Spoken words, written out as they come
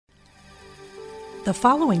The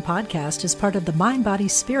following podcast is part of the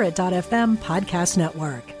MindBodySpirit.fm podcast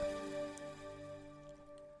network.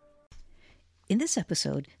 In this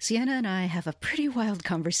episode, Sienna and I have a pretty wild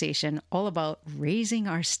conversation all about raising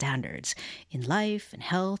our standards in life and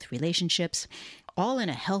health, relationships, all in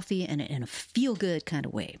a healthy and in a feel-good kind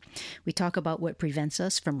of way. We talk about what prevents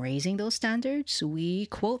us from raising those standards. We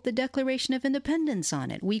quote the Declaration of Independence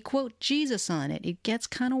on it. We quote Jesus on it. It gets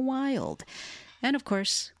kind of wild. And of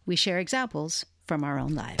course, we share examples from our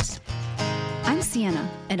own lives. I'm Sienna.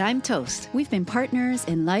 And I'm Toast. We've been partners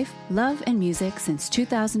in life, love, and music since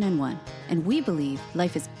 2001. And we believe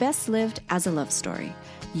life is best lived as a love story.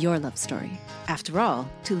 Your love story. After all,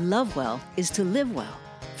 to love well is to live well.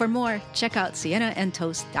 For more, check out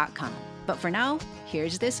siennaandtoast.com. But for now,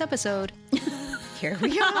 here's this episode. Here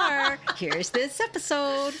we are. Here's this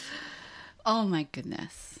episode. Oh my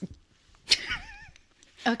goodness.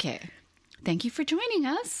 Okay. Thank you for joining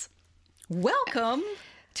us. Welcome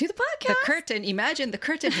to the podcast. The curtain. Imagine the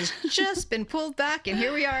curtain has just been pulled back and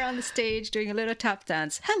here we are on the stage doing a little tap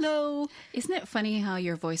dance. Hello. Isn't it funny how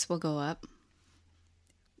your voice will go up?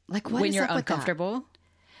 Like what when is you're up with uncomfortable?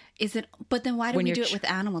 That? Is it? But then why do when we do it with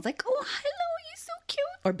animals? Like, oh, hello, you're so cute.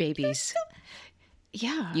 Or babies.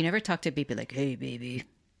 Yeah. You never talk to a baby like, hey, baby.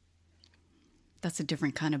 That's a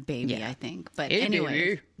different kind of baby, I think. But hey, anyway.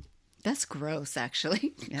 Baby. That's gross,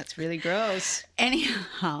 actually. That's really gross.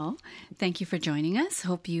 Anyhow, thank you for joining us.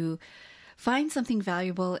 Hope you find something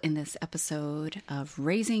valuable in this episode of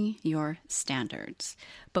Raising Your Standards.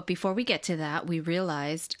 But before we get to that, we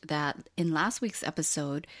realized that in last week's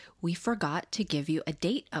episode, we forgot to give you a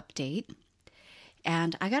date update.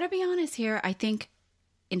 And I got to be honest here, I think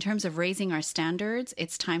in terms of raising our standards,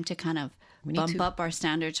 it's time to kind of bump up our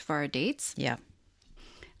standards for our dates. Yeah.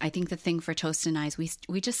 I think the thing for Toast and I is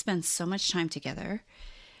we just spend so much time together.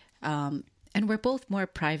 And we're both more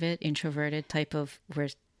private, introverted type of, we're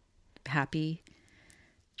happy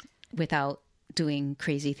without doing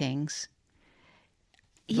crazy things.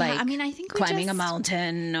 Yeah, like I mean, I think climbing a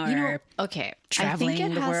mountain or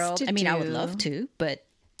traveling the world. I mean, I would love to, but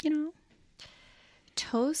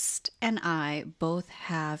Toast and I both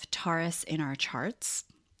have Taurus in our charts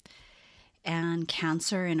and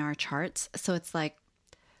Cancer in our charts. So it's like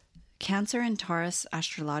Cancer and Taurus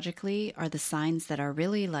astrologically are the signs that are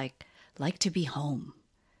really like to be home.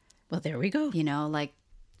 Well, there we go. Like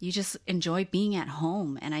you just enjoy being at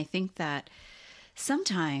home. And I think that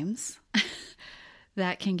sometimes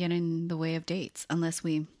that can get in the way of dates unless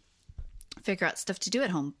we figure out stuff to do at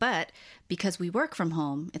home. But because we work from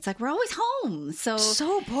home, it's like we're always home. So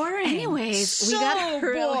boring. Anyways, we got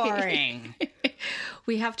boring.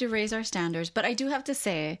 We have to raise our standards. But I do have to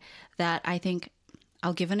say that I think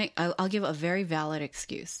I'll give a very valid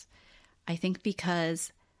excuse. I think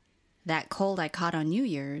because that cold I caught on New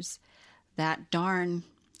Year's, that darn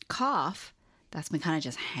cough that's been kind of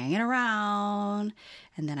just hanging around,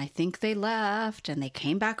 and then I think they left and they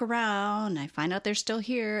came back around and I find out they're still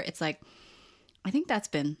here. It's like, I think that's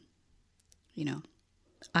been,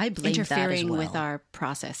 I blame interfering that as well. with our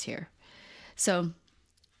process here. So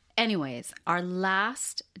anyways, our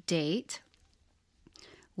last date,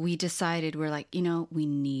 we decided we're like, we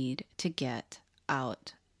need to get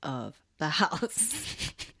out of the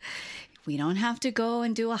house. We don't have to go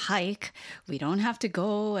and do a hike. We don't have to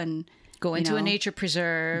go and go into a nature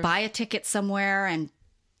preserve, buy a ticket somewhere and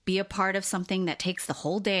be a part of something that takes the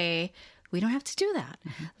whole day. We don't have to do that.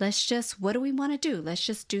 Mm-hmm. What do we want to do? Let's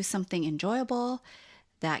just do something enjoyable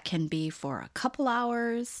that can be for a couple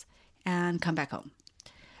hours and come back home.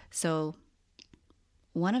 So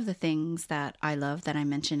one of the things that I love that I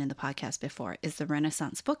mentioned in the podcast before is the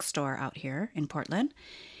Renaissance bookstore out here in Portland.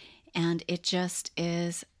 And it just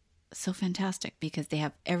is so fantastic because they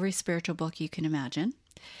have every spiritual book you can imagine.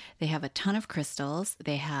 They have a ton of crystals.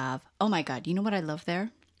 They have, oh my God, you know what I love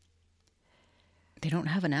there? They don't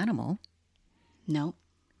have an animal. No.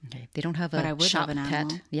 Okay. They don't have but a I would shop have an pet.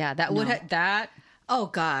 animal. Yeah, that would that. Oh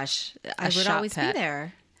gosh, I would always be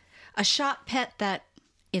there. A shop pet that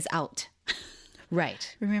is out.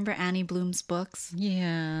 Right. Remember Annie Bloom's books?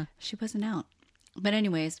 Yeah. She wasn't out. But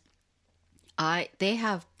anyways,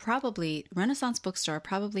 Renaissance Bookstore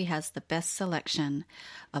probably has the best selection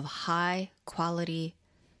of high quality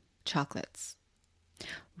chocolates.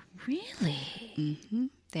 Really? Mm-hmm.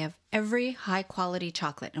 They have every high quality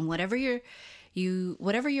chocolate, and whatever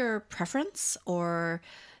your preference, or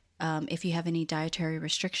if you have any dietary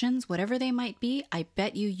restrictions, whatever they might be, I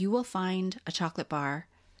bet you will find a chocolate bar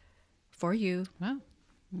for you. Wow.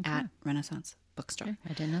 Okay. At Renaissance Bookstore. Okay. I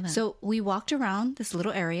didn't know that. So we walked around this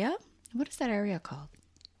little area. What is that area called?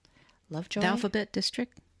 Lovejoy? The Alphabet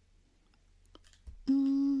District?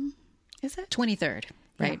 Is is it? 23rd,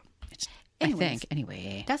 right? I Anyways, think.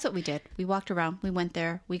 Anyway. That's what we did. We walked around. We went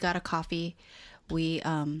there. We got a coffee. We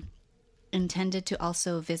intended to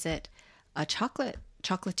also visit a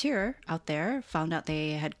chocolatier out there. Found out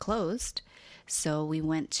they had closed. So we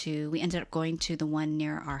ended up going to the one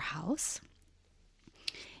near our house.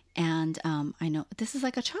 And I know this is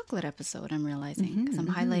like a chocolate episode, I'm realizing, because I'm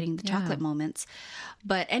highlighting the chocolate moments.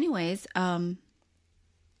 But anyways,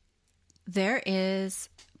 there is...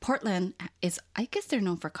 Portland is, I guess they're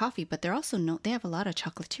known for coffee, but they're also known, they have a lot of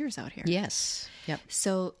chocolatiers out here. Yes. Yep.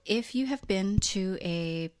 So if you have been to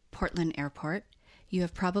a Portland airport, you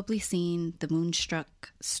have probably seen the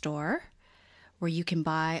Moonstruck store where you can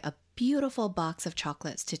buy a beautiful box of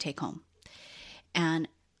chocolates to take home. And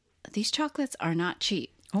these chocolates are not cheap.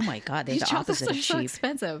 Oh my God. They're These the opposite of chocolates are so cheap.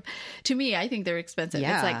 expensive. To me, I think they're expensive.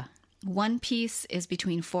 Yeah. It's like one piece is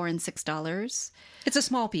between $4 and $6. It's a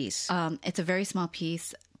small piece. It's a very small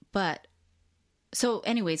piece. But so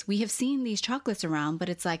anyways, we have seen these chocolates around, but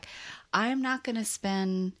it's like, I'm not going to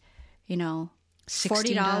spend,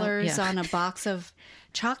 $40 on a box of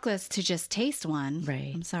chocolates to just taste one.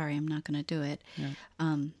 Right. I'm sorry, I'm not going to do it.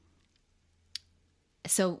 Yeah.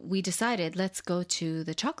 So we decided, let's go to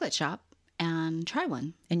the chocolate shop and try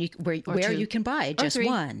one. And where you can buy just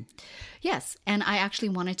one. Yes. And I actually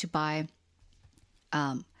wanted to buy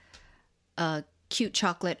a cute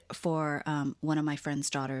chocolate for one of my friend's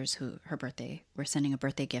daughters her birthday. We're sending a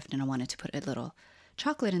birthday gift and I wanted to put a little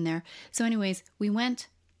chocolate in there. So anyways, we went.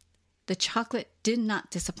 The chocolate did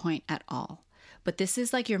not disappoint at all. But this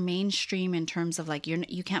is like your mainstream in terms of like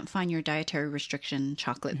you can't find your dietary restriction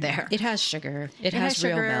chocolate there. It has sugar. It has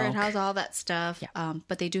real sugar. milk. It has all that stuff. Yeah.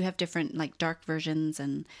 But they do have different like dark versions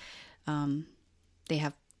and they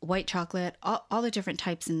have white chocolate, all the different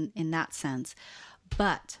types in that sense.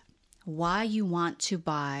 But why you want to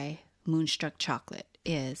buy Moonstruck chocolate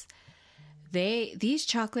is these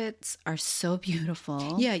chocolates are so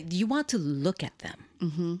beautiful. Yeah, you want to look at them.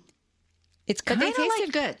 Mm-hmm. It's But kind they of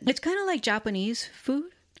tasted like good. It's kind of like Japanese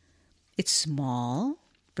food. It's small,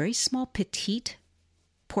 very small, petite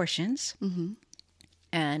portions,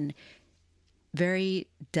 and very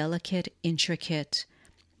delicate, intricate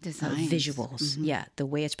Designs. visuals. Yeah, the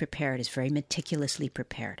way it's prepared is very meticulously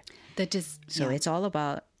prepared. So it's all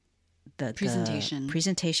about the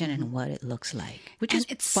presentation and what it looks like, which is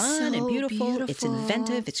it's fun and so beautiful. It's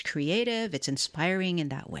inventive, it's creative, it's inspiring in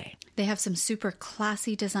that way. They have some super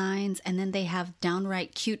classy designs, and then they have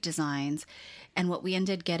downright cute designs. And what we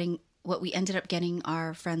ended up getting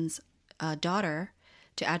our friend's daughter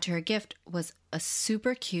to add to her gift was a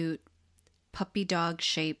super cute puppy dog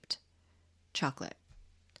shaped chocolate.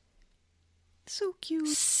 So cute.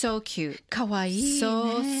 So cute. Kawaii.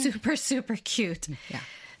 So super, super cute. Yeah.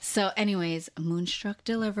 So anyways, Moonstruck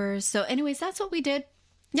delivers. So anyways, that's what we did.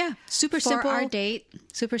 Yeah. Super for simple. our date.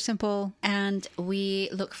 Super simple. And I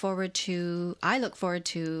look forward to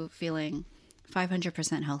feeling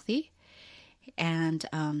 500% healthy and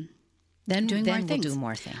Then doing more we'll things. do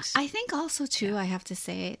more things. I think also too, I have to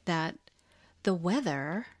say that the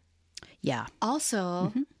weather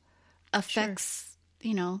also affects,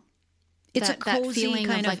 it's that a cozy that feeling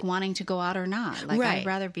kind of like wanting to go out or not. Like I'd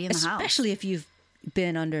rather be in the house. Especially if you've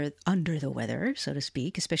been under the weather, so to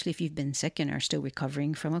speak, especially if you've been sick and are still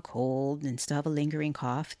recovering from a cold and still have a lingering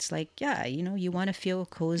cough. It's like, you want to feel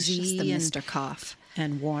cozy It's just the Mr. Cough.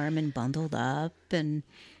 And warm and bundled up. And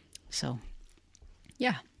so,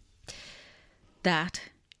 yeah, that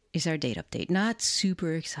is our date update. Not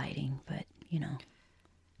super exciting, but,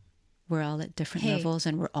 we're all at different levels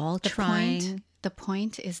and we're all trying. The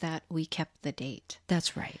point is that we kept the date.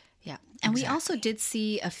 That's right. Yeah. And we also did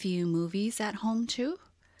see a few movies at home too.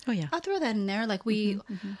 Oh, yeah. I'll throw that in there. Like we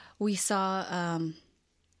saw,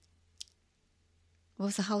 what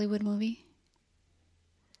was the Hollywood movie?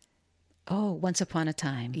 Oh, Once Upon a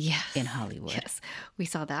Time in Hollywood. Yes. We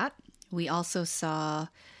saw that. We also saw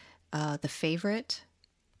The Favorite.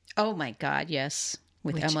 Oh my God, yes.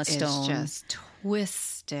 With which Emma Stone. Is just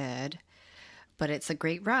twisted, but it's a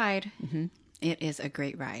great ride. Mm-hmm. It is a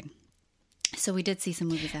great ride. So we did see some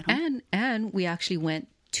movies at home. And we actually went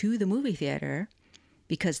to the movie theater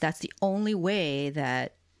because that's the only way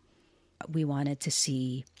that we wanted to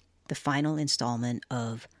see the final installment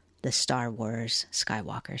of the Star Wars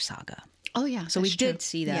Skywalker saga. Oh, yeah. So we did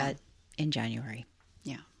see that in January.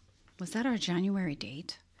 Yeah. Was that our January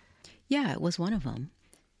date? Yeah, it was one of them.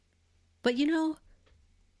 But,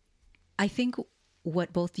 I think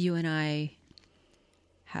what both you and I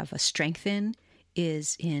have a strength in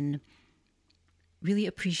is in really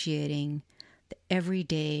appreciating the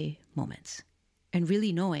everyday moments and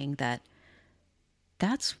really knowing that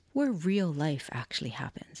that's where real life actually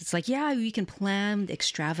happens. It's like, yeah, we can plan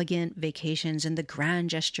extravagant vacations and the grand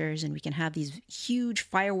gestures, and we can have these huge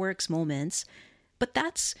fireworks moments, but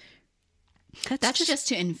that's just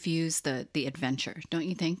to infuse the adventure, don't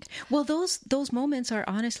you think? Well, those moments are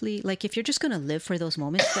honestly, like, if you're just going to live for those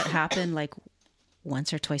moments that happen like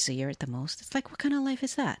once or twice a year at the most, it's like, what kind of life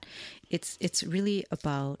is that? It's really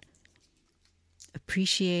about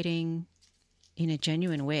appreciating in a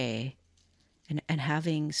genuine way and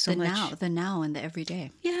having so much the now and the everyday.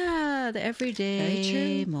 Yeah, the everyday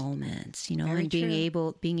Very true. moments, you know, Very and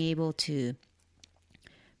being able to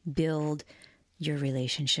build your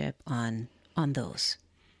relationship on those.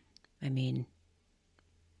 I mean,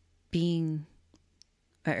 being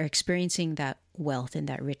or experiencing that wealth and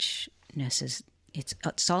that richness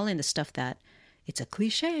it's all in the stuff that, it's a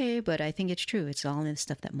cliche, but I think it's true. It's all in the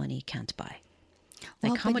stuff that money can't buy.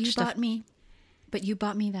 Like, Well, how much stuff? But you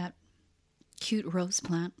bought me that cute rose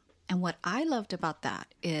plant. And what I loved about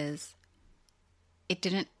that is it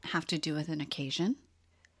didn't have to do with an occasion.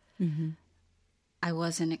 Mm-hmm. I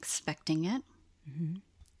wasn't expecting it. Mm-hmm.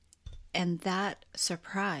 And that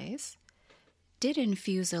surprise did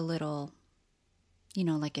infuse a little,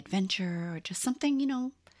 like adventure or just something,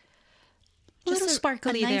 A little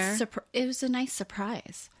sparkly there. It was a nice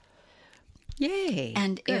surprise. Yay.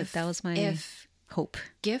 And good. That was my hope.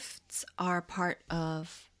 Gifts are part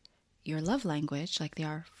of your love language, like they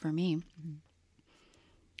are for me.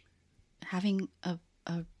 Having a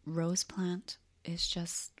rose plant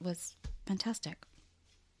was fantastic.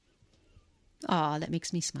 Aw, that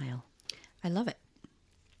makes me smile. I love it.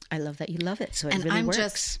 I love that you love it. So it And really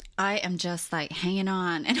works. I am just like hanging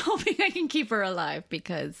on and hoping I can keep her alive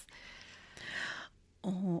because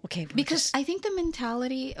okay. I think the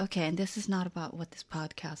mentality, and this is not about what this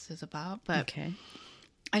podcast is about, but okay.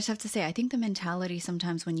 I just have to say, I think the mentality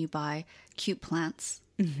sometimes when you buy cute plants,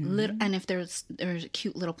 and if there's a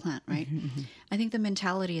cute little plant, right? Mm-hmm. I think the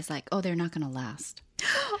mentality is like, they're not going to last.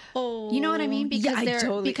 Oh, you know what I mean? Because I do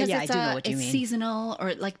know what you mean. It's seasonal,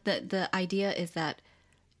 or like the idea is that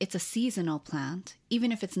it's a seasonal plant,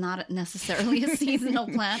 even if it's not necessarily a seasonal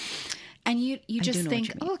plant. And you just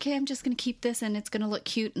think, okay, I'm just going to keep this and it's going to look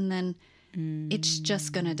cute, and then it's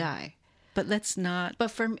just going to die. But let's not. But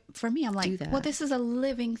for me, I'm like, well, this is a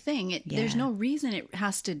living thing. There's no reason it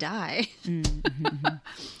has to die. Mm-hmm.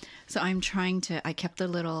 So I'm trying to. I kept the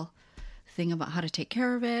little thing about how to take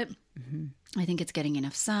care of it. Mm-hmm. I think it's getting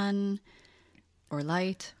enough sun or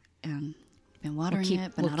light, and been watering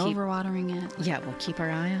it, but not overwatering it. Yeah, we'll keep our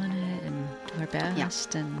eye on it and do our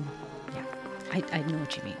best. Yeah. And I know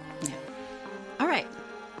what you mean. Yeah. All right,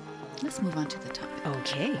 let's move on to the topic.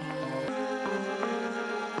 Okay.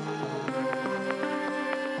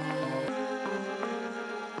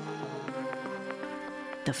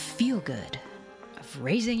 The feel good of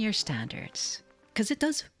raising your standards, because it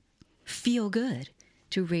does feel good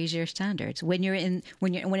to raise your standards when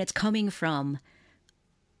it's coming from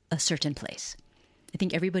a certain place. I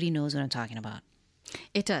think everybody knows what I'm talking about.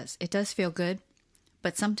 It does feel good,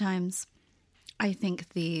 but sometimes I think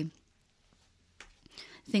the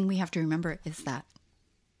thing we have to remember is that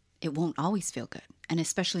it won't always feel good, and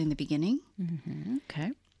especially in the beginning. Mm-hmm.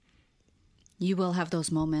 Okay, you will have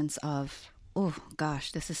those moments of, oh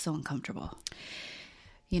gosh, this is so uncomfortable.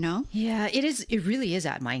 Yeah, it is. It really is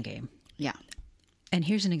that mind game. Yeah. And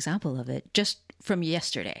here's an example of it just from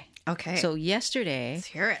yesterday. Okay. So yesterday, let's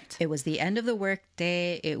hear it. It was the end of the work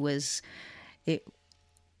day. It was a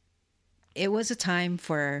time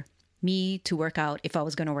for me to work out if I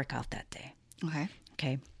was going to work out that day. Okay.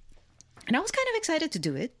 And I was kind of excited to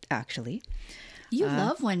do it, actually. You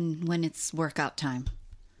love when it's workout time.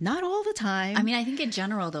 Not all the time. I mean, I think in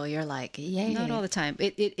general, though, you're like, yay. Not all the time.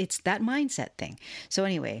 It's that mindset thing. So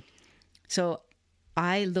anyway,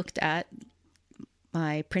 I looked at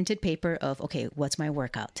my printed paper of, okay, what's my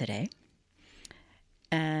workout today?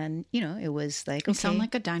 And, it was like, you sound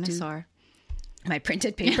like a dinosaur. My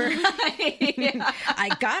printed paper.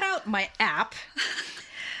 I got out my app.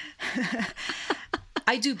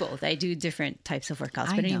 I do both. I do different types of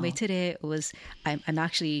workouts. But anyway, today I'm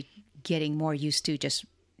actually getting more used to just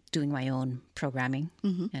doing my own programming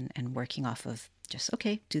and working off of just,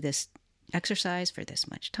 okay, do this exercise for this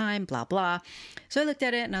much time, blah, blah. So I looked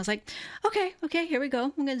at it and I was like, okay, here we go.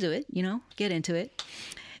 I'm going to do it, get into it.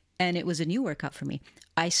 And it was a new workout for me.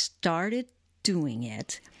 I started doing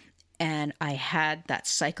it and I had that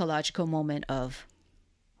psychological moment of,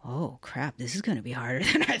 oh crap, this is going to be harder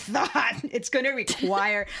than I thought. It's going to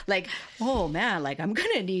require oh man, I'm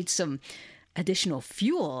going to need some additional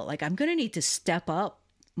fuel. I'm going to need to step up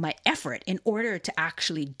my effort in order to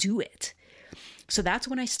actually do it. So that's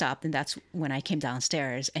when I stopped, and that's when I came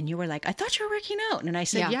downstairs, and you were like, I thought you were working out. And I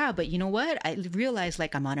said, yeah, but you know what? I realized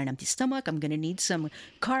like I'm on an empty stomach. I'm going to need some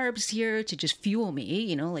carbs here to just fuel me,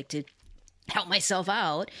 you know, like to help myself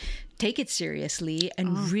out, take it seriously,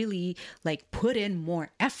 and really like put in more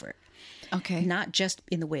effort. Okay. Not just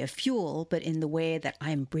in the way of fuel, but in the way that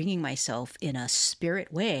I'm bringing myself in a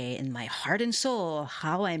spirit way, in my heart and soul,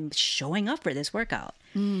 how I'm showing up for this workout.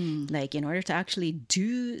 Like in order to actually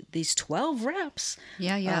do these 12 reps.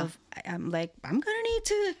 I'm like, I'm going to need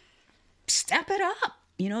to step it up,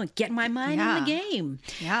 you know, and get my mind in the game.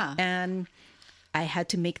 Yeah. And I had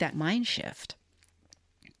to make that mind shift.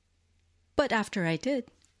 But after I did,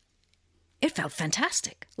 it felt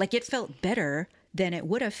fantastic. Like it felt better than it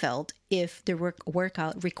would have felt if the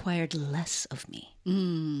workout required less of me. You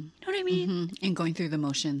know what I mean? Mm-hmm. And going through the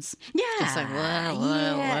motions. Yeah. Just like,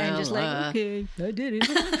 and just like, okay, I did it.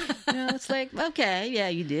 You know, it's like, okay, yeah,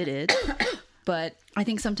 you did it. But I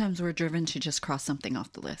think sometimes we're driven to just cross something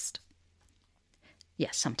off the list.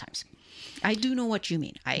 yes, sometimes. I do know what you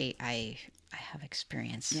mean. I have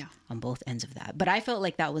experience on both ends of that. But I felt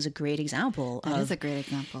like that was a great example. That is a great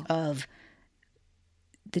example. Of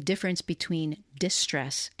the difference between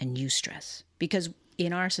distress and eustress. Because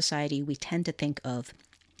in our society, we tend to think of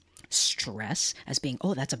stress as being,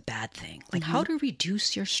 oh, that's a bad thing. Like how to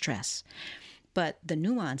reduce your stress. But the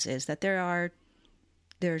nuance is that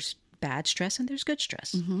there's bad stress and there's good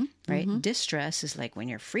stress, right? Distress is like when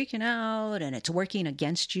you're freaking out and it's working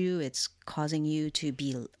against you. It's causing you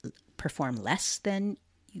to perform less than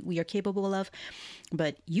we are capable of.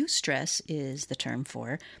 But eustress is the term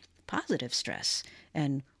for positive stress,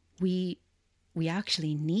 and we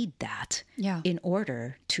actually need that in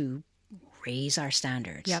order to raise our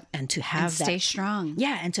standards and to have and stay strong.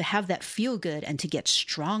 And to have that feel good and to get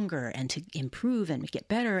stronger and to improve and get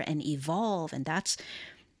better and evolve. And that's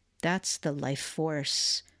the life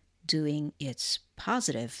force doing its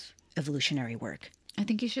positive evolutionary work. I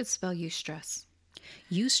think you should spell eustress.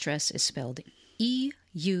 Eustress is spelled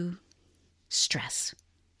E-U stress.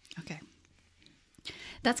 Okay.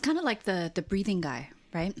 That's kind of like the breathing guy,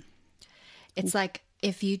 right? It's like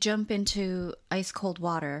if you jump into ice cold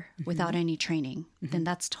water without any training, then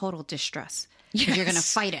that's total distress. Because you're going to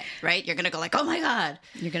fight it, right? You're going to go like, oh my God.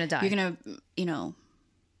 You're going to die. You're going to,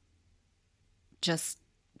 just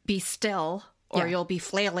be still or you'll be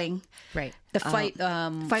flailing. Right. The fight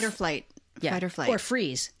or flight. Yeah. Fight or flight. Or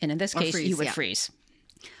freeze. And in this case, you would freeze.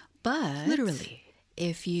 But literally,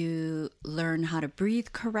 if you learn how to breathe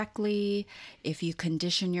correctly, if you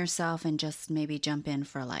condition yourself and just maybe jump in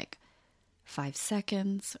for like 5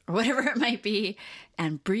 seconds or whatever it might be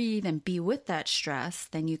and breathe and be with that stress,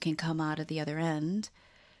 then you can come out of the other end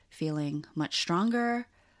feeling much stronger,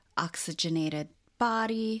 oxygenated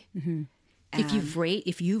body. If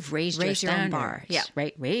you've raised your standards, own bar.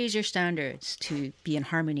 Right? Raise your standards to be in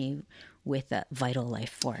harmony with that vital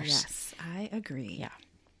life force. Yes, I agree.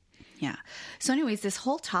 Yeah. So anyways, this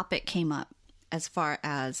whole topic came up as far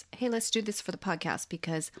as, hey, let's do this for the podcast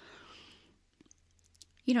because,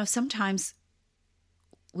 sometimes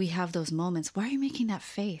we have those moments. Why are you making that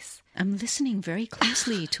face? I'm listening very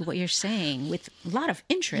closely to what you're saying with a lot of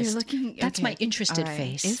interest. You're looking. That's okay. my interested All right.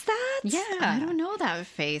 face. Is that? Yeah. I don't know that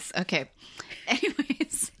face. Okay.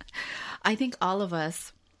 Anyways, I think all of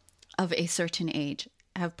us of a certain age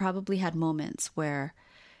have probably had moments where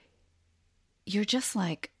you're just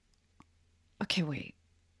like, okay, wait,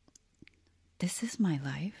 this is my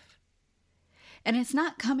life. And it's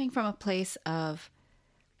not coming from a place of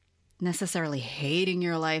necessarily hating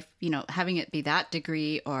your life, having it be that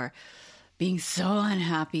degree or being so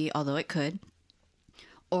unhappy, although it could,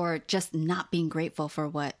 or just not being grateful for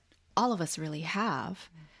what all of us really have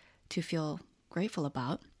to feel grateful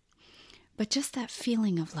about. But just that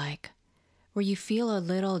feeling of like, where you feel a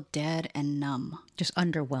little dead and numb. Just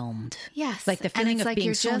underwhelmed. Yes. Like the feeling of like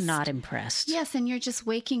being so not impressed. Yes, and you're just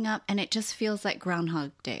waking up and it just feels like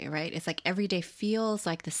Groundhog Day, right? It's like every day feels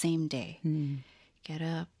like the same day. Get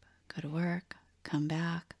up, go to work, come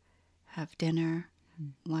back, have dinner,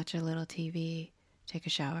 watch a little TV, take a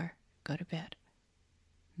shower, go to bed.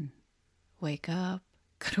 Wake up,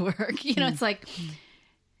 go to work. It's like,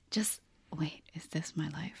 just wait, is this my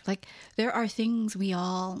life? Like there are things we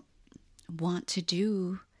all want to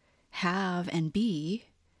do, have, and be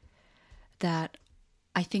that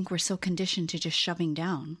I think we're so conditioned to just shoving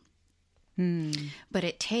down. But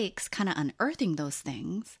it takes kind of unearthing those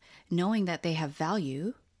things, knowing that they have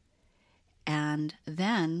value, and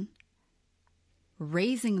then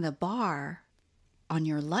raising the bar on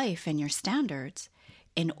your life and your standards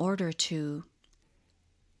in order to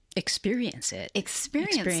experience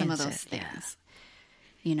some of those things.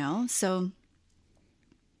 So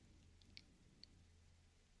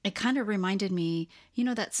it kind of reminded me, you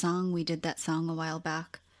know, that song, we did that song a while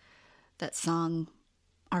back, that song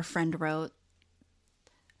our friend wrote.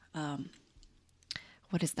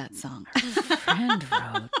 What is that song? Friend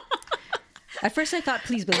wrote. At first I thought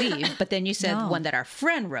Please Believe, but then you said No. one that our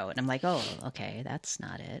friend wrote. And I'm like, oh, okay, that's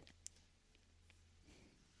not it.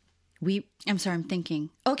 I'm sorry, I'm thinking.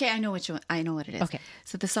 Okay, I know which one. I know what it is. Okay.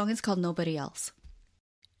 So the song is called Nobody Else.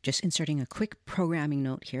 Just inserting a quick programming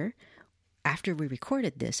note here. After we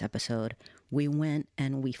recorded this episode, we went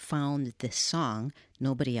and we found this song,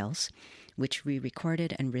 Nobody Else, which we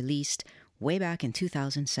recorded and released way back in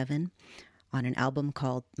 2007 on an album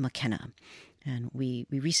called McKenna. And we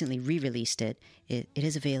recently re-released it. It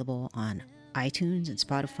is available on iTunes and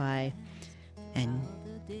Spotify. And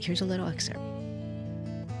here's a little excerpt.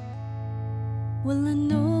 Well, I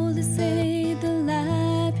know this ain't the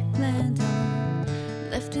life you planned on,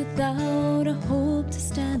 left without a hope to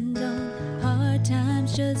stand on. Hard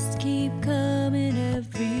times just keep coming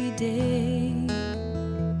every day,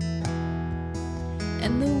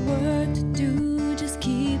 and the work to do just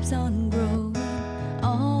keeps on growing.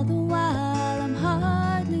 All the while I'm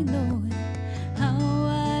hardly knowing how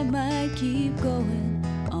I might keep going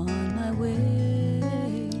on my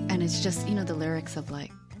way. And it's just, you know, the lyrics of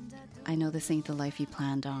like, I know this ain't the life you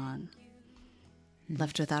planned on,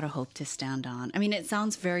 left without a hope to stand on. I mean, it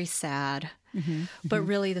sounds very sad, but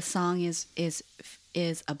really the song is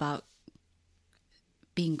about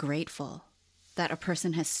being grateful that a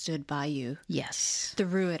person has stood by you Yes.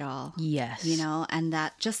 through it all. Yes. You know, and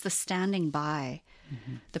that just the standing by,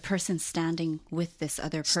 the person standing with this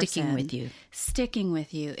other person. Sticking with you. Sticking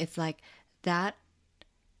with you. It's like that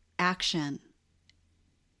action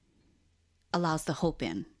allows the hope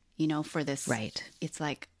in, you know, for this. Right. It's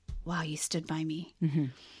like, wow, you stood by me.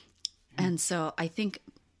 And so I think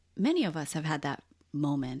many of us have had that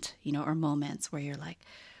moment, you know, or moments where you're like,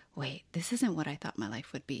 wait, this isn't what I thought my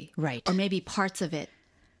life would be. Right. Or maybe parts of it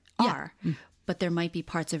are, but there might be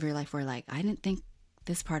parts of your life where like, I didn't think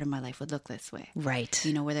this part of my life would look this way. Right.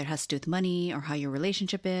 You know, whether it has to do with money or how your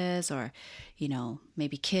relationship is, or, you know,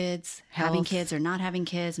 maybe kids, having Health. kids or not having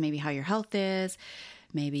kids, maybe how your health is.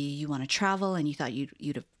 Maybe you want to travel and you thought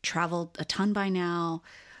you'd have traveled a ton by now.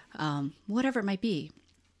 Whatever it might be.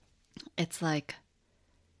 It's like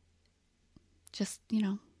just, you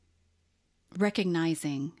know,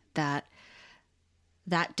 recognizing that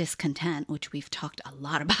discontent, which we've talked a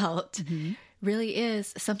lot about, really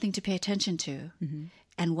is something to pay attention to.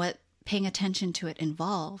 And what paying attention to it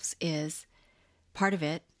involves is, part of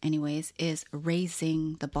it anyways, is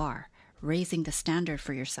raising the bar, raising the standard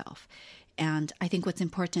for yourself. And I think what's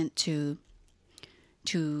important to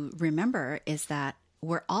remember is that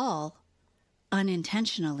we're all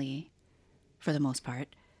unintentionally, for the most part,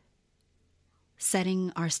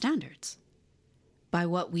 setting our standards by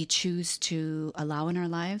what we choose to allow in our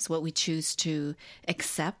lives, what we choose to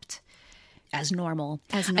accept As normal.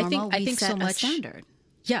 as normal. I we think set so much. a standard.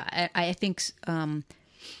 Yeah, I think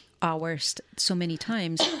so many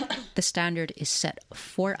times the standard is set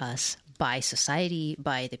for us by society,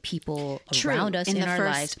 by the people True. around us in our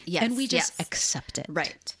lives, yes, and we just yes. accept it.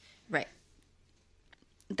 Right.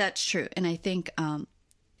 That's true. And I think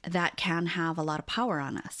that can have a lot of power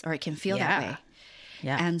on us, or it can feel that way.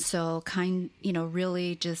 Yeah. And so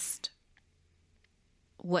really just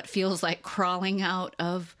what feels like crawling out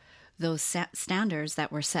of those standards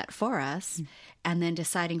that were set for us, and then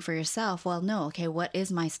deciding for yourself, well, no, okay, what is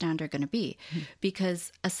my standard going to be?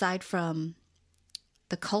 Because aside from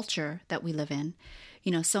the culture that we live in,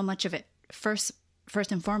 you know, so much of it first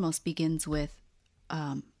and foremost begins with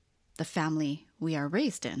the family we are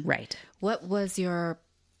raised in. Right. What was your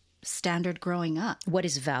standard growing up What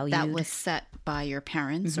is valued? that was set by your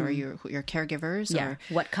parents or your caregivers? yeah. Or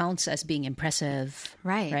What counts as being impressive?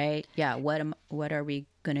 Right. Right. Yeah. What are we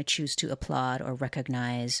going to choose to applaud or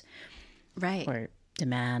recognize right. or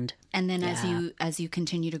demand? And then Yeah. as you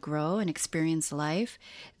continue to grow and experience life,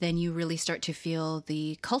 then you really start to feel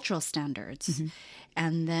the cultural standards.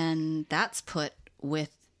 And then that's put with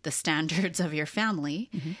the standards of your family.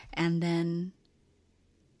 And then,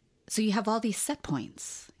 so you have all these set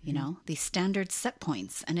points, you know, these standard set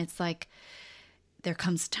points. And it's like, there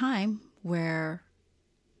comes time where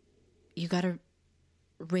you got to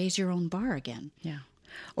raise your own bar again. Yeah.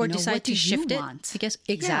 Or You know, decide what to do shift you it. want? I guess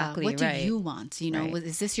Yeah, exactly. what right. do you want? You know, Right.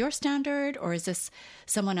 is this your standard or is this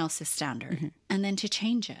someone else's standard? And then to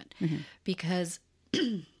change it, because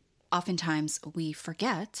oftentimes we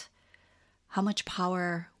forget how much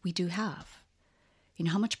power we do have. You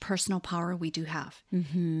know, how much personal power we do have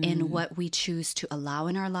in what we choose to allow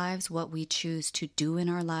in our lives, what we choose to do in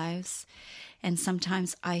our lives. And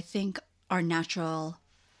sometimes I think our natural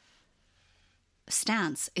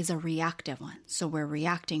stance is a reactive one. So we're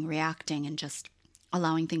reacting, and just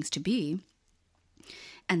allowing things to be.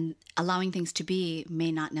 And allowing things to be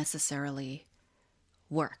may not necessarily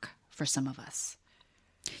work for some of us.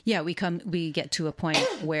 Yeah, we get to a point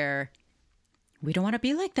where we don't want to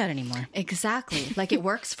be like that anymore. Exactly. Like it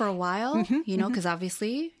works for a while, you know, because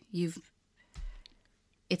obviously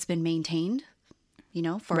it's been maintained, you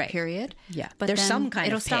know, for a period. Yeah. But there's then some kind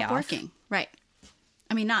it'll of stop payoff. working. Right.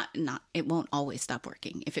 I mean, not it won't always stop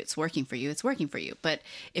working. If it's working for you, it's working for you. But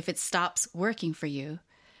if it stops working for you,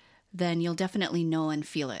 then you'll definitely know and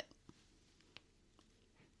feel it.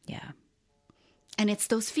 Yeah. And it's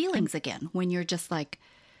those feelings again when you're just like,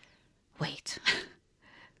 wait,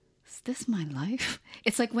 is this my life?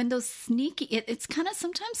 It's like when those sneaky, it's kind of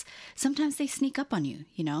sometimes they sneak up on you,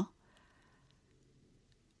 you know?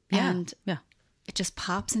 Yeah. And it just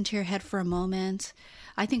pops into your head for a moment.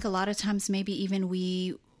 I think a lot of times maybe even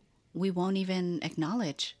we won't even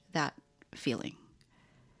acknowledge that feeling.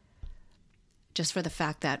 Just for the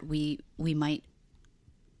fact that we might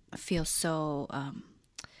feel so,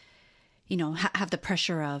 you know, have the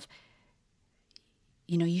pressure of,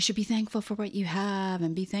 you know, you should be thankful for what you have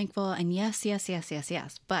and be thankful. And yes.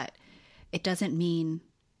 But it doesn't mean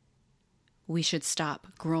we should stop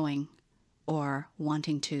growing or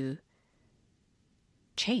wanting to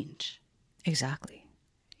change. Exactly.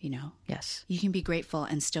 You know? Yes. You can be grateful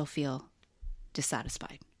and still feel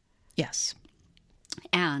dissatisfied. Yes.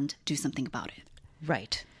 And do something about it.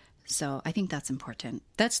 Right. So I think that's important.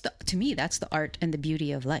 To me, that's the art and the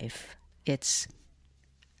beauty of life. It's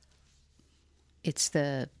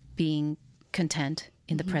the being content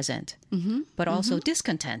in the present, but also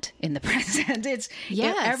discontent in the present. It's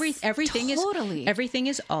everything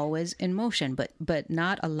is always in motion, but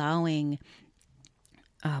not allowing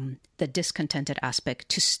the discontented aspect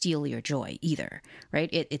to steal your joy either, right?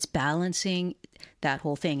 It's balancing that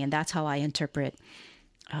whole thing, and that's how I interpret.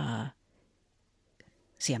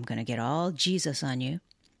 See, I'm going to get all Jesus on you,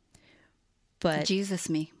 but Jesus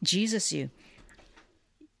you.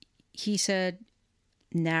 He said,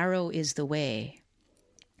 narrow is the way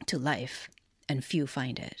to life and few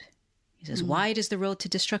find it. He says, wide is the road to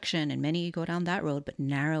destruction and many go down that road, but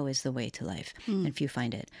narrow is the way to life and few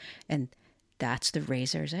find it. And that's the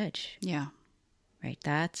razor's edge. Yeah. Right.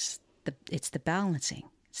 It's the balancing.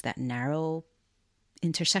 It's that narrow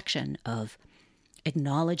intersection of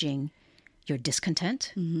acknowledging your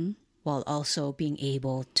discontent while also being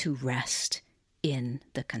able to rest in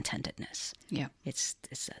the contentedness. Yeah. It's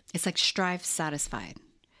like strive satisfied.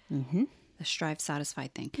 The strive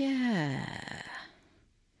satisfied thing. Yeah.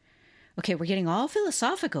 Okay, we're getting all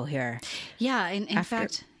philosophical here. Yeah, in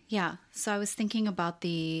fact, yeah. So I was thinking about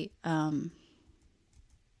it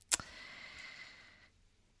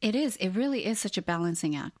really is such a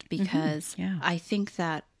balancing act because I think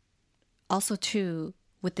that also too,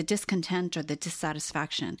 with the discontent or the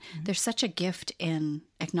dissatisfaction, there's such a gift in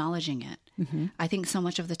acknowledging it. I think so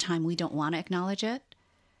much of the time we don't want to acknowledge it.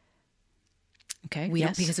 Okay. We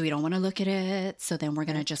don't, because we don't want to look at it. So then we're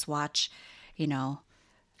going to just watch, you know,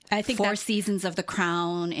 I think 4 seasons of The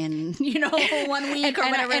Crown in, you know, 1 week or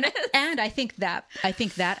whatever it is. And I think that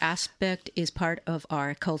aspect is part of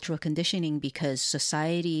our cultural conditioning because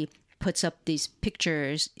society puts up these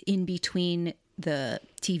pictures in between the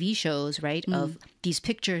TV shows, right? Of these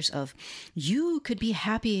pictures of you could be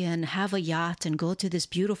happy and have a yacht and go to this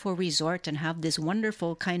beautiful resort and have this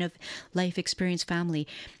wonderful kind of life experience family.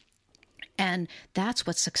 And that's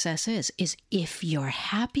what success is if you're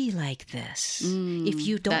happy like this, if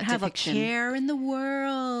you don't have depiction. A care in the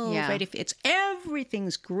world, Yeah. right? If it's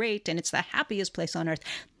everything's great and it's the happiest place on earth,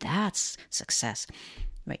 that's success.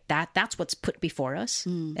 Right, that's what's put before us,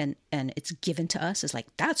 and it's given to us as like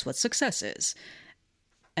that's what success is,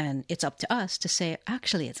 and it's up to us to say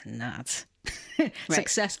actually it's not.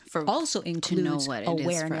 Success also includes what it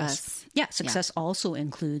awareness. is for us. Yeah, success also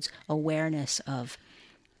includes awareness of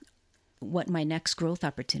what my next growth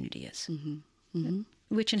opportunity is,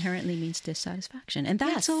 which inherently means dissatisfaction, and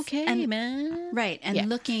that's okay, man. Right, and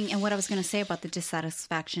looking, and what I was going to say about the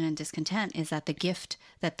dissatisfaction and discontent is that the gift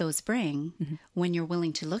that those bring, when you're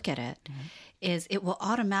willing to look at it, is it will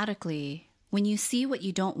automatically, when you see what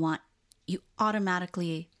you don't want, you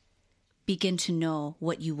automatically begin to know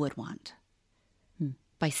what you would want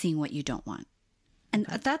by seeing what you don't want. And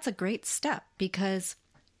that's a great step because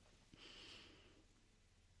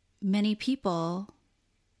many people,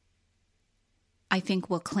 I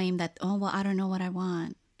think, will claim that, oh, well, I don't know what I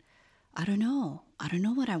want. I don't know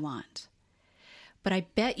what I want. But I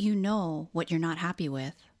bet you know what you're not happy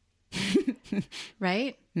with.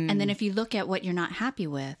 Right? And then if you look at what you're not happy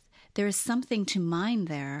with, there is something to mine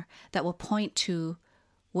there that will point to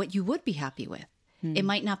what you would be happy with. It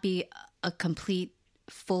might not be a complete,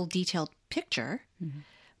 full, detailed picture,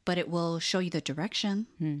 but it will show you the direction.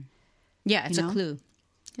 Yeah, it's You a know? clue.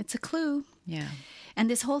 It's a clue. Yeah. And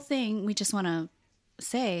this whole thing, we just want to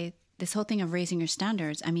say, this whole thing of raising your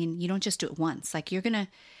standards, I mean, you don't just do it once. Like, you're going to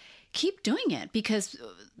keep doing it, because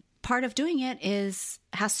part of doing it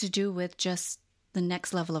has to do with just the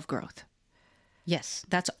next level of growth. Yes,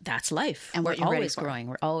 that's life. And we're what you're ready always for. growing.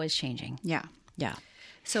 We're always changing. Yeah. Yeah.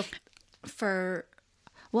 So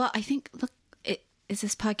I think, look, is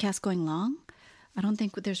this podcast going long? I don't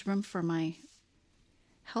think there's room for my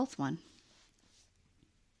health one.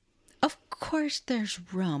 Of course there's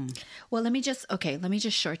room. Well, let me just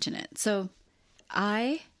shorten it. So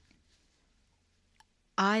I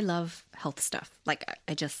love health stuff. Like,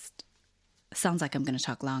 I just, sounds like I'm going to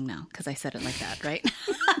talk long now because I said it like that, right?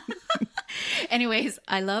 Anyways,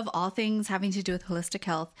 I love all things having to do with holistic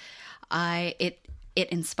health. It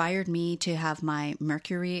inspired me to have my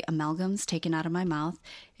mercury amalgams taken out of my mouth.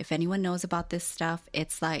 If anyone knows about this stuff,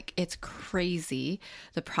 it's crazy,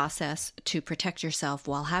 the process to protect yourself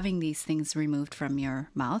while having these things removed from your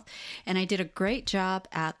mouth. And I did a great job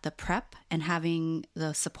at the prep and having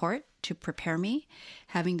the support to prepare me,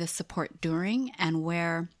 having the support during, and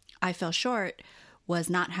where I fell short was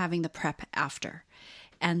not having the prep after.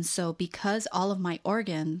 And so because all of my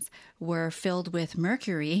organs were filled with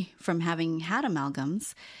mercury from having had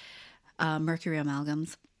amalgams, mercury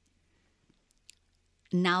amalgams,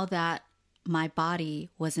 now that my body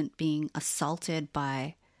wasn't being assaulted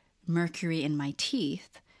by mercury in my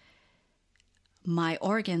teeth, my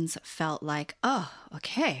organs felt like, oh,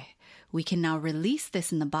 okay, we can now release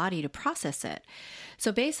this in the body to process it.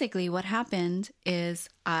 So basically what happened is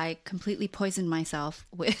I completely poisoned myself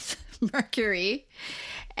with mercury,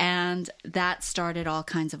 and that started all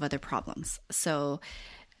kinds of other problems. So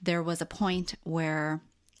there was a point where,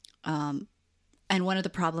 and one of the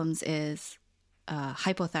problems is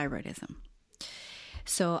hypothyroidism.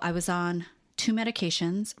 So I was on 2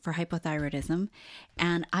 medications for hypothyroidism,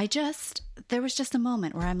 and there was just a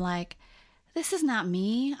moment where I'm like, this is not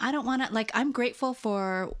me. I don't want to, like, I'm grateful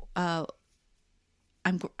for, I'm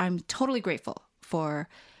totally grateful for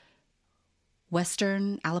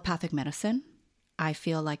Western allopathic medicine. I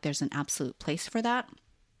feel like there's an absolute place for that.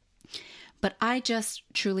 But I just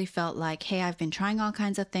truly felt like, hey, I've been trying all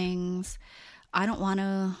kinds of things. I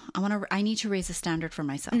need to raise a standard for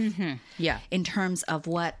myself. Yeah. In terms of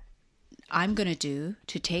what I'm going to do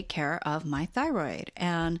to take care of my thyroid.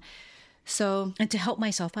 And to help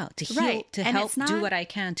myself out, to heal, Right. to And help it's not- do what I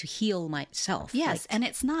can to heal myself. Yes. And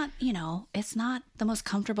it's not, it's not the most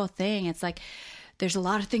comfortable thing. It's like, there's a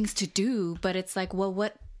lot of things to do, but it's like, well,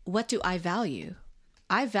 what do I value?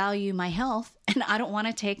 I value my health, and I don't want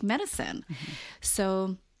to take medicine.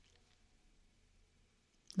 So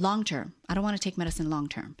long term, I don't want to take medicine long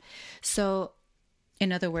term. So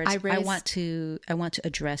in other words, I want to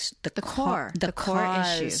address the core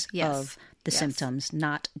cause issue. Yes. of the Yes. symptoms,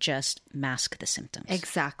 not just mask the symptoms.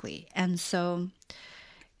 Exactly. And so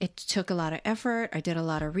it took a lot of effort. I did a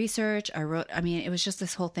lot of research. It was just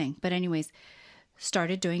this whole thing. But anyways,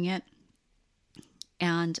 started doing it.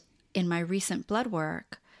 And in my recent blood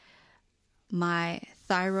work, my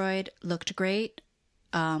thyroid looked great.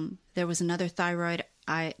 There was another thyroid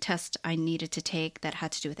test I needed to take that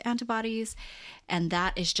had to do with antibodies. And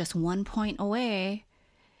that is just 1 point away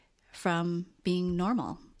from being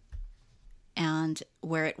normal, and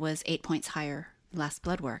where it was 8 points higher last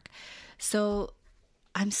blood work. So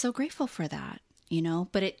I'm so grateful for that,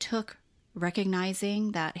 but it took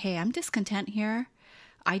recognizing that, hey, I'm discontent here.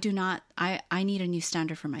 I need a new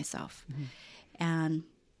standard for myself. And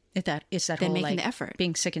It's that then whole, making like, the effort.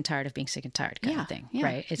 being sick and tired of being sick and tired kind Yeah, of thing, yeah,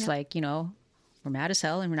 right? It's yeah. like, we're mad as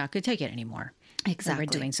hell and we're not going to take it anymore. Exactly. And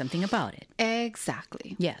we're doing something about it.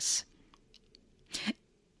 Exactly. Yes.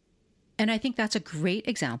 And I think that's a great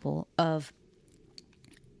example of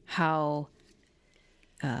how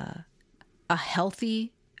a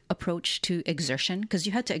healthy approach to exertion, because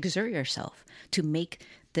you had to exert yourself to make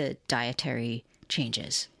the dietary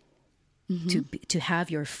changes, to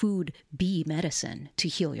have your food be medicine to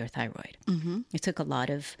heal your thyroid. It took a lot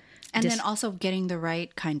of... And then also getting the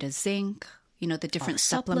right kind of zinc, the different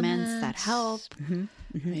supplements that help.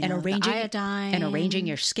 and arranging the iodine. and arranging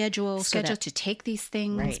your schedule To take these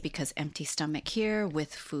things, Right. because empty stomach here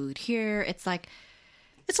with food here. It's like,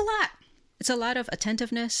 it's a lot. It's a lot of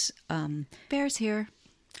attentiveness. Bear's here.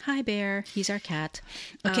 Hi, Bear. He's our cat.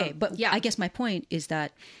 Okay, but yeah. I guess my point is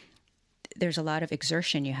that there's a lot of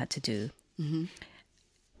exertion you had to do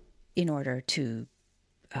in order to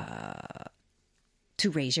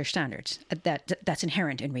to raise your standards. That's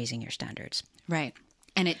inherent in raising your standards. Right.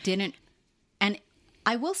 And it didn't. And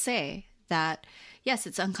I will say that, yes,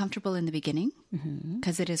 it's uncomfortable in the beginning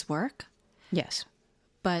because it is work. Yes.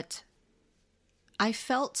 But I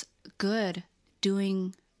felt good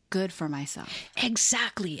doing good for myself.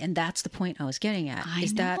 Exactly. And that's the point I was getting at. I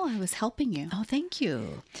was helping you. Oh, thank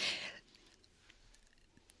you.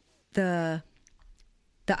 The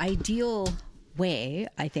ideal way,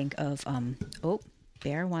 I think, of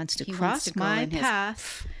Bear wants to cross my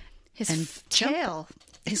path. His tail.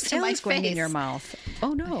 His tail is going in your mouth.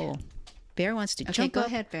 Oh no. Bear wants to jump go up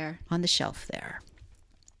ahead, Bear. on the shelf there.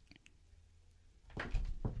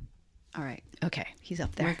 All right. Okay, he's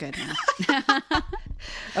up there. We're good now.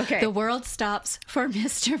 Okay. The world stops for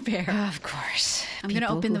Mr. Bear. Of course. I'm going to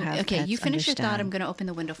open the... Okay, you finish your thought. understand. I'm going to open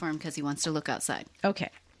the window for him because he wants to look outside. Okay.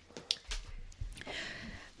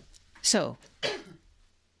 So,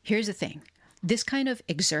 here's the thing. This kind of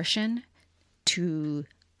exertion to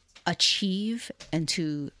achieve and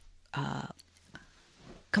to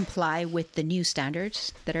comply with the new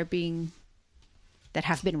standards that have been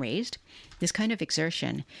raised, this kind of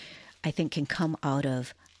exertion, I think, can come out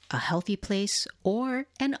of a healthy place or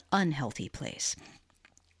an unhealthy place.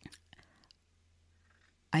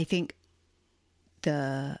 I think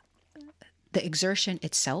the exertion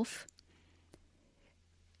itself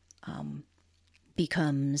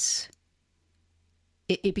becomes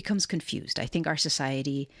confused. I think our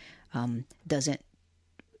society doesn't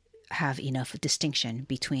have enough distinction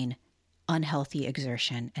between unhealthy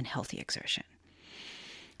exertion and healthy exertion.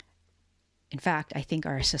 In fact, I think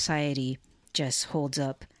our society just holds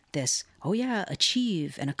up this,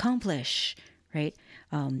 achieve and accomplish, right?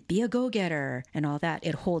 Be a go-getter and all that.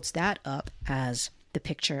 It holds that up as the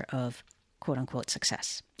picture of quote unquote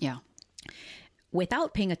success. Yeah.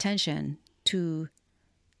 Without paying attention to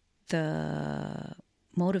the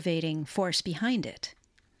motivating force behind it.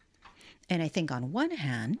 And I think on one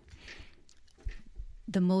hand,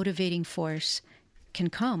 the motivating force can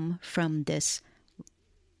come from this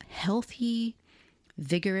healthy,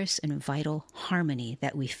 vigorous, and vital harmony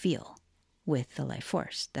that we feel with the life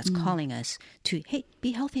force that's calling us to, hey,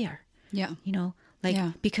 be healthier. Yeah.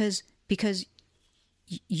 Because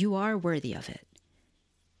you are worthy of it.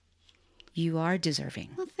 You are deserving.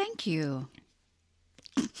 Well, thank you.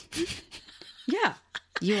 Yeah.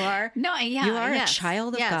 You are. No, yeah. You are yes, a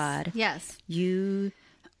child of yes, God. Yes. You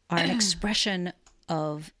are an expression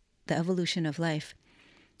of the evolution of life.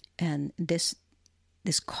 And this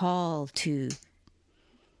call to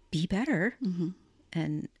be better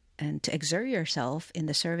and to exert yourself in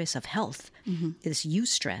the service of health, this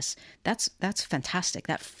eustress, that's fantastic.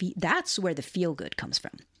 That's where the feel good comes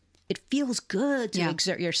from. It feels good to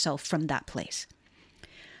exert yourself from that place.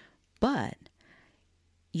 But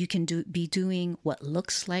you can be doing what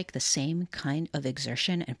looks like the same kind of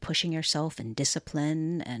exertion and pushing yourself in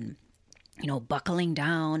discipline and, buckling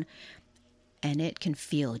down. And it can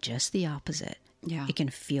feel just the opposite. Yeah. It can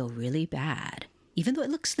feel really bad, even though it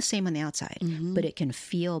looks the same on the outside, but it can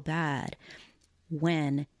feel bad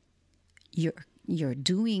when you're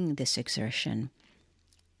doing this exertion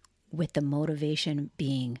with the motivation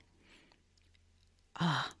being,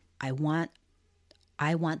 I want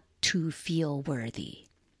to feel worthy.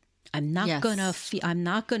 I'm not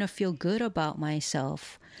gonna feel good about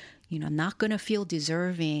myself. I'm not gonna feel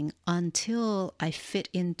deserving until I fit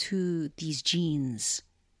into these jeans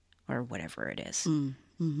or whatever it is.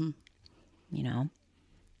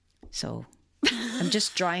 So I'm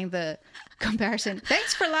just drawing the comparison.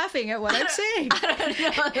 Thanks for laughing at what I'm saying. I don't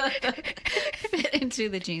know. Fit into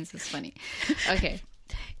the jeans is funny. Okay.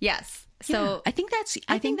 Yes. So I think that's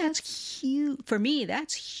huge. For me,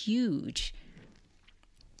 that's huge.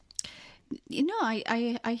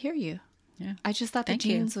 I hear you. Yeah. I just thought the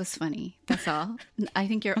jeans was funny. That's all. I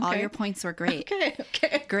think all your points were great.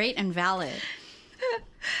 Okay. Great and valid.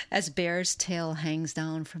 As Bear's tail hangs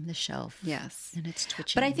down from the shelf. Yes. And it's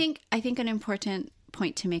twitching. But I think an important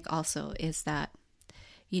point to make also is that,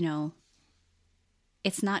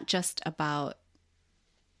 it's not just about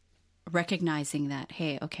recognizing that,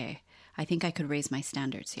 hey, okay, I think I could raise my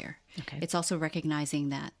standards here. Okay. It's also recognizing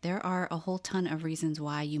that there are a whole ton of reasons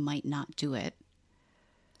why you might not do it.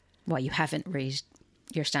 Why you haven't raised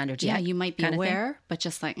your standards yet? Yeah, you might be aware, but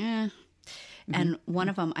just like, And one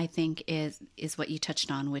of them, I think, is what you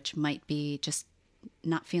touched on, which might be just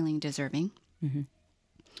not feeling deserving. Mm-hmm.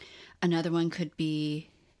 Another one could be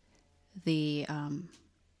the,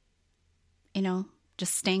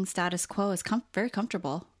 just staying status quo is very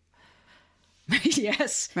comfortable.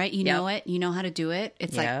 Yes. Right? You know it. You know how to do it.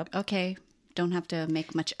 It's like, okay, Don't have to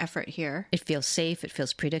make much effort here. It feels safe. It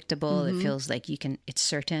feels predictable. It feels like it's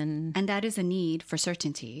certain. And that is a need for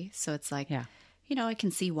certainty. So it's like, I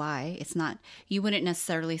can see why. It's not, you wouldn't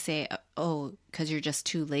necessarily say, oh, because you're just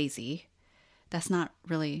too lazy. That's not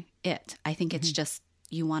really it. I think it's just,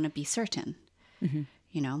 you want to be certain,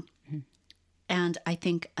 And I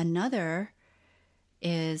think another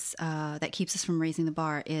is, that keeps us from raising the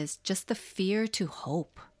bar, is just the fear to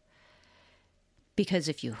hope. Because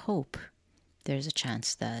if you hope, there's a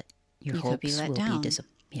chance that your hopes could be let will down. be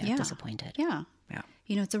disappointed. Yeah. Yeah.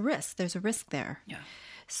 It's a risk. There's a risk there. Yeah.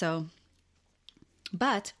 So,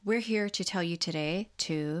 but we're here to tell you today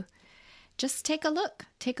to just take a look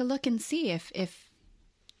and see if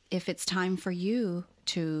it's time for you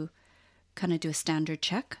to kind of do a standard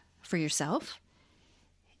check for yourself.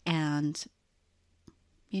 And,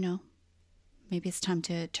 maybe it's time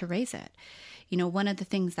to raise it. One of the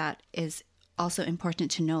things that is also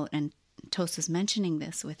important to note, and Toast was mentioning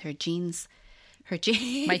this with her jeans.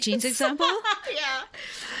 My jeans example?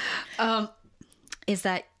 Yeah. Is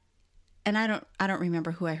that, and I don't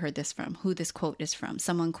remember who I heard this from, who this quote is from.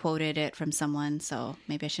 Someone quoted it from someone, so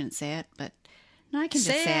maybe I shouldn't say it, but no, I can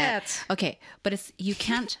just say it. Okay, but it's, you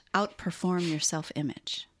can't outperform your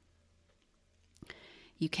self-image.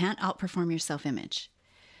 You can't outperform your self-image.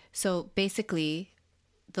 So basically,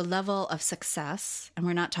 the level of success, and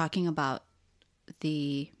we're not talking about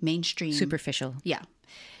the mainstream. Superficial. Yeah.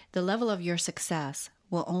 The level of your success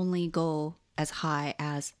will only go as high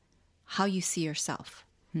as how you see yourself.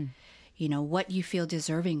 What you feel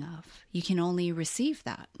deserving of. You can only receive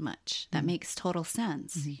that much. That makes total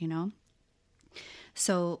sense,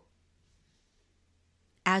 So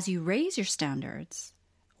as you raise your standards,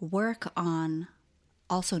 work on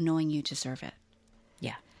also knowing you deserve it.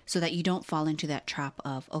 Yeah. So that you don't fall into that trap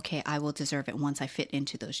of, okay, I will deserve it once I fit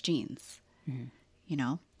into those jeans.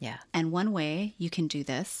 Yeah. And one way you can do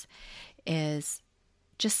this is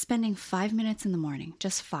just spending 5 minutes in the morning,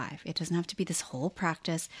 just 5. It doesn't have to be this whole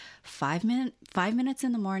practice. 5 minutes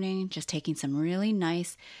in the morning, just taking some really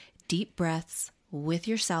nice deep breaths with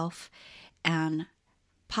yourself and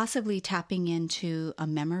possibly tapping into a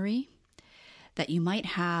memory that you might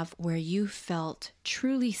have where you felt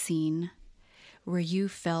truly seen, where you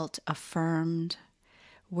felt affirmed,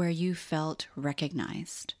 where you felt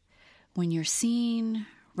recognized. When you're seen,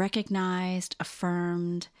 recognized,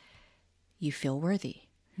 affirmed, you feel worthy.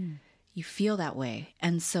 You feel that way.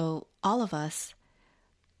 And so all of us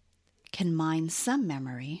can mine some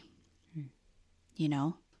memory,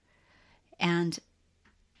 and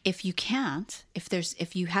if you can't,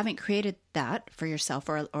 if you haven't created that for yourself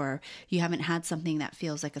or you haven't had something that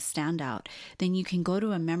feels like a standout, then you can go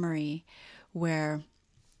to a memory where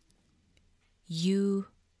you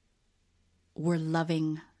were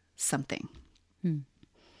loving something.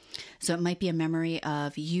 So it might be a memory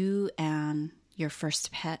of you and your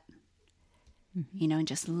first pet, and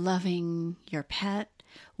just loving your pet,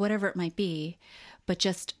 whatever it might be, but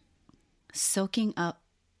just soaking up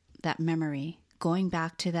that memory, going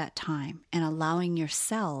back to that time and allowing your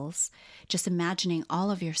cells, just imagining all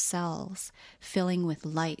of your cells filling with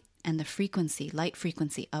light and the light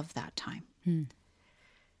frequency of that time.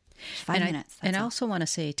 5 minutes. And I also want to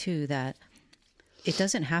say too that it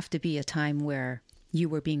doesn't have to be a time where you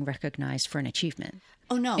were being recognized for an achievement.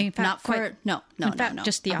 Oh no, in fact, no.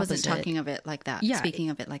 Just the opposite. I wasn't talking of it like that. Yeah, speaking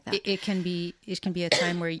of it like that. It can be a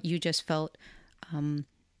time where you just felt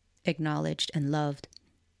acknowledged and loved,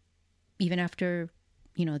 even after,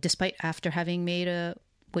 despite after having made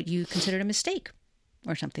what you considered a mistake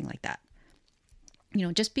or something like that.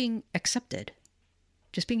 Just being accepted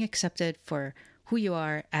for who you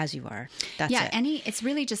are as you are. That's it. It's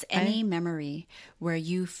really just any memory where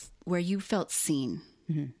you felt seen,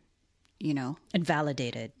 and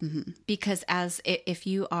validated. Because if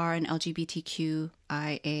you are an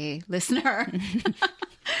LGBTQIA listener,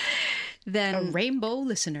 then a rainbow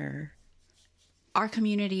listener, our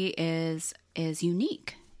community is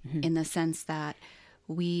unique in the sense that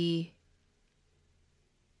we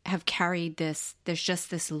have carried this. There's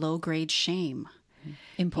just this low grade shame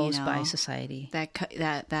imposed by society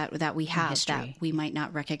that we have that we might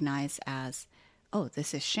not recognize as, oh,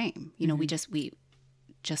 this is shame. We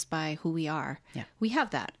just by who we are, we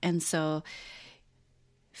have that. And so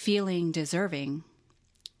feeling deserving,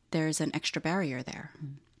 there's an extra barrier there.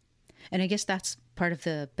 And I guess that's part of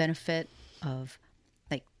the benefit of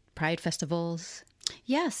like Pride festivals.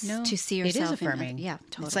 Yes. To see yourself. It is affirming. Yeah,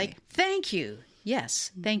 totally. It's like, thank you.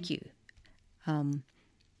 Yes. Thank you.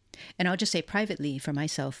 And I'll just say privately for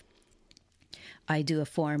myself, I do a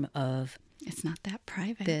form of... It's not that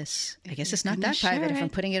private. I guess it's not that private if I'm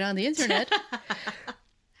putting it on the internet.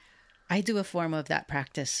 I do a form of that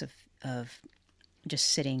practice of just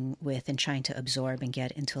sitting with and trying to absorb and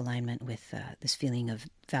get into alignment with this feeling of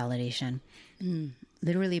validation.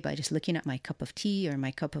 Literally by just looking at my cup of tea or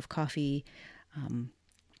my cup of coffee,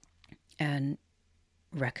 and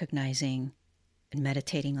recognizing and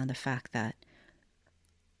meditating on the fact that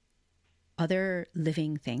other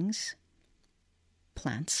living things,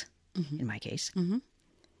 plants, in my case,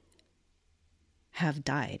 have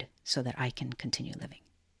died so that I can continue living.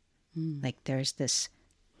 Like there's this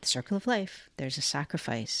circle of life. There's a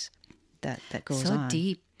sacrifice that goes on. So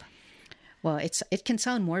deep. Well, it can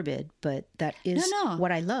sound morbid, but that is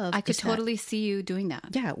what I love. I could totally see you doing that.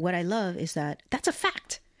 Yeah, what I love is that's a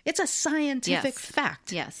fact. It's a scientific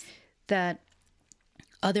fact. Yes. That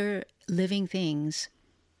other living things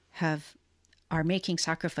are making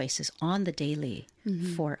sacrifices on the daily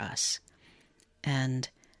for us. And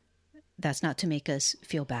that's not to make us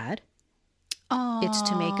feel bad. Oh, it's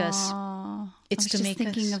to make us. It's to make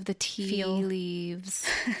thinking us of the tea leaves.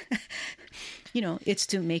 It's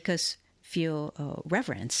to make us feel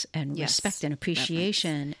reverence and respect and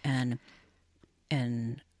appreciation and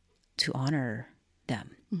to honor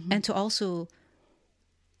them, and to also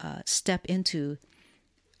step into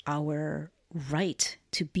our right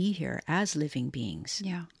to be here as living beings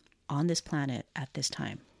on this planet at this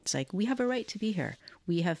time. It's like we have a right to be here.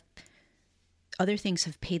 Other things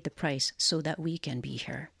have paid the price so that we can be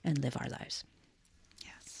here and live our lives.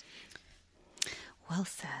 Yes. Well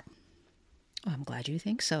said. Oh, I'm glad you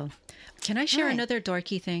think so. Can I share another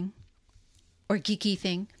dorky thing or geeky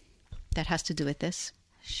thing that has to do with this?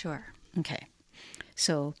 Sure. Okay.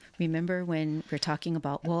 So remember when we're talking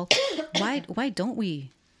about, well, why don't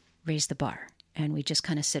we raise the bar and we just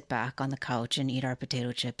kind of sit back on the couch and eat our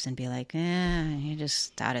potato chips and be like, you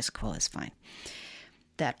just status quo is fine.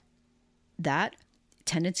 That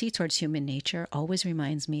tendency towards human nature always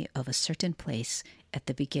reminds me of a certain place at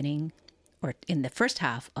the beginning or in the first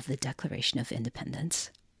half of the Declaration of Independence.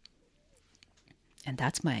 And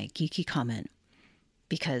that's my geeky comment,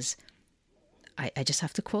 because I just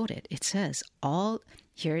have to quote it. It says,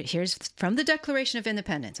 here's from the Declaration of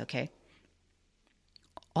Independence, okay?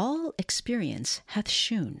 All experience hath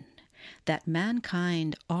shewn that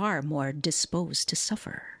mankind are more disposed to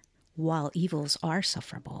suffer, while evils are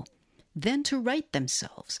sufferable, than to right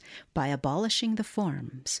themselves by abolishing the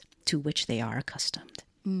forms to which they are accustomed.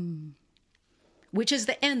 Which is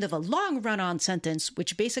the end of a long run-on sentence,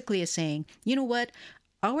 which basically is saying, you know what?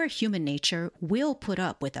 Our human nature will put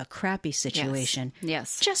up with a crappy situation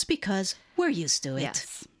just because we're used to it.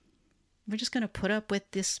 Yes. We're just going to put up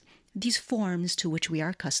with these forms to which we are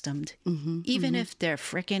accustomed, even if they're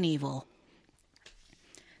frickin' evil.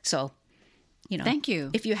 So, thank you.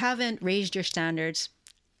 If you haven't raised your standards,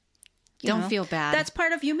 don't feel bad. That's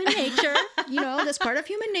part of human nature. That's part of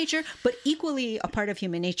human nature. But equally a part of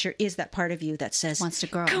human nature is that part of you that says, wants to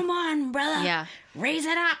grow. Come on, brother. Yeah. Raise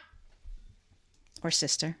it up. Or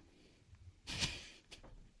sister.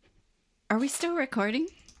 Are we still recording?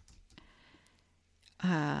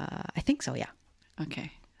 I think so, yeah.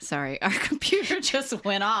 Okay. Sorry, our computer just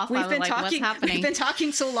went off. What's happening? We've been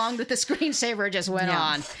talking so long that the screensaver just went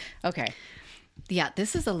on. Okay. Yeah,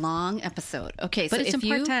 this is a long episode. Okay, but so it's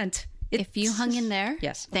important. If you hung in there,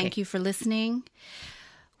 yes, thank you for listening.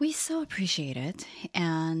 We so appreciate it.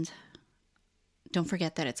 And don't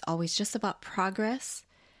forget that it's always just about progress.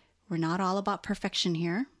 We're not all about perfection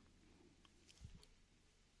here.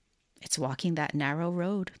 It's walking that narrow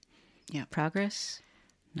road. Yeah. Progress,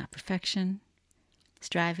 not perfection.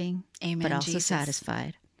 Striving, Amen, but also Jesus.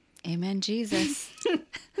 Satisfied. Amen, Jesus.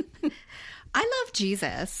 I love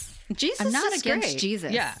Jesus. Jesus I'm not is against great.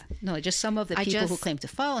 Jesus. Yeah. No, just some of the people who claim to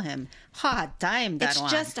follow him. Hot dime that one.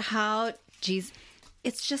 It's just how Jesus...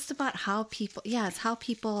 It's just about how people... Yeah, it's how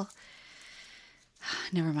people...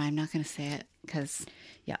 Never mind, I'm not going to say it because...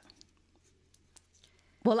 Yeah.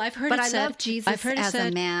 Well, I've heard but it I said... love Jesus I've heard as it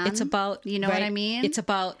said, a man. It's about... You know what I mean? It's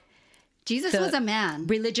about... Jesus was a man.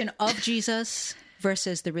 Religion of Jesus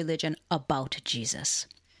versus the religion about Jesus,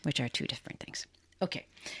 which are two different things. Okay.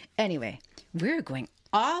 Anyway, we're going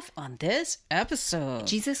off on this episode.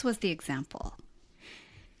 Jesus was the example.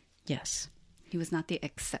 Yes. He was not the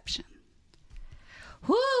exception.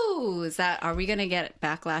 Whoo! Are we going to get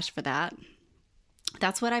backlash for that?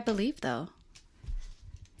 That's what I believe, though.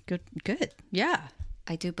 Good. Yeah.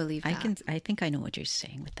 I do believe that. I think I know what you're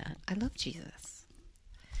saying with that. I love Jesus.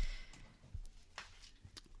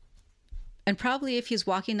 And probably if he's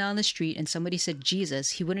walking down the street and somebody said Jesus,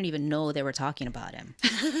 he wouldn't even know they were talking about him.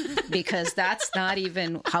 Because that's not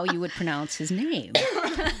even how you would pronounce his name.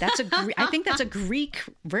 I think that's a Greek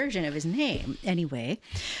version of his name. Anyway.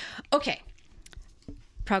 Okay.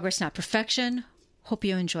 Progress Not Perfection. Hope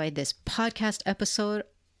you enjoyed this podcast episode.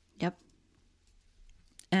 Yep.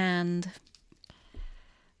 And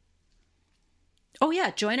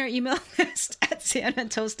join our email list at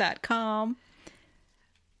siennatoast.com.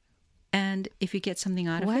 And if you get something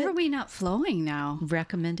out of it, Why are we not flowing now?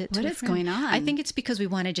 recommend it to What a is friend. going on? I think it's because we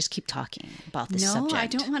want to just keep talking about this subject. No, I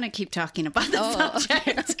don't want to keep talking about the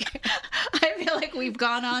subject. I feel like we've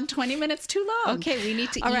gone on 20 minutes too long. Okay, we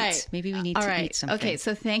need to All eat. right. Maybe we need to eat something. Okay,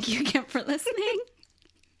 so thank you again for listening.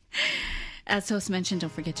 As Toast mentioned,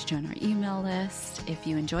 don't forget to join our email list. If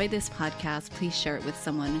you enjoyed this podcast, please share it with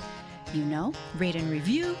someone you know. Rate and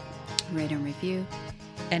review. Rate and review.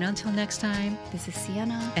 And until next time, This is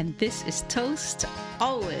Sienna. and this is Toast,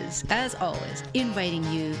 always, as always, inviting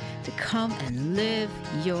you to come and live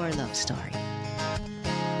your love story.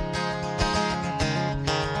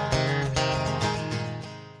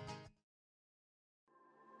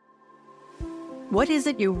 What is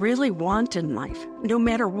it you really want in life? No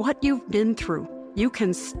matter what you've been through, you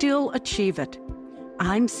can still achieve it.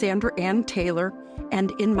 I'm Sandra Ann Taylor,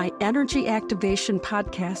 and in my Energy Activation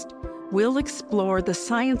podcast, we'll explore the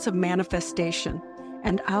science of manifestation,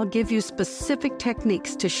 and I'll give you specific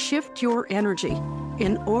techniques to shift your energy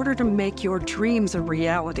in order to make your dreams a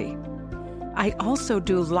reality. I also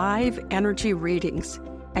do live energy readings,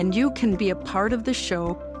 and you can be a part of the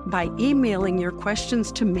show by emailing your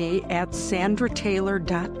questions to me at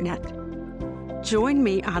sandrataylor.net. Join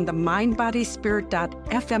me on the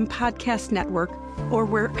mindbodyspirit.fm podcast network or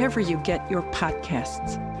wherever you get your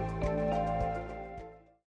podcasts.